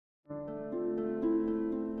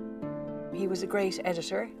He was a great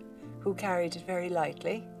editor who carried it very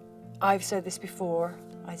lightly. I've said this before,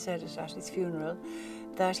 I said it at his funeral,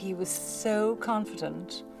 that he was so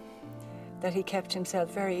confident that he kept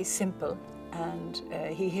himself very simple, and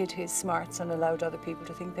he hid his smarts and allowed other people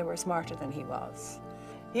to think they were smarter than he was.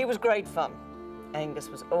 He was great fun. Aengus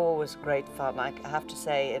was always great fun. I have to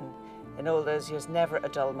say, in all those years, never a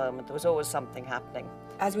dull moment. There was always something happening.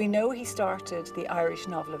 As we know, he started the Irish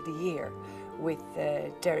Novel of the Year with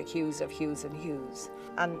Derek Hughes of Hughes and Hughes.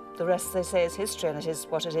 And the rest, they say, is history, and it is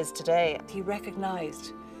what it is today. He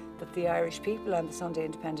recognised that the Irish people, and the Sunday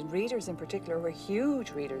Independent readers in particular, were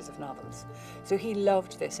huge readers of novels. So he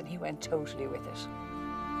loved this and he went totally with it.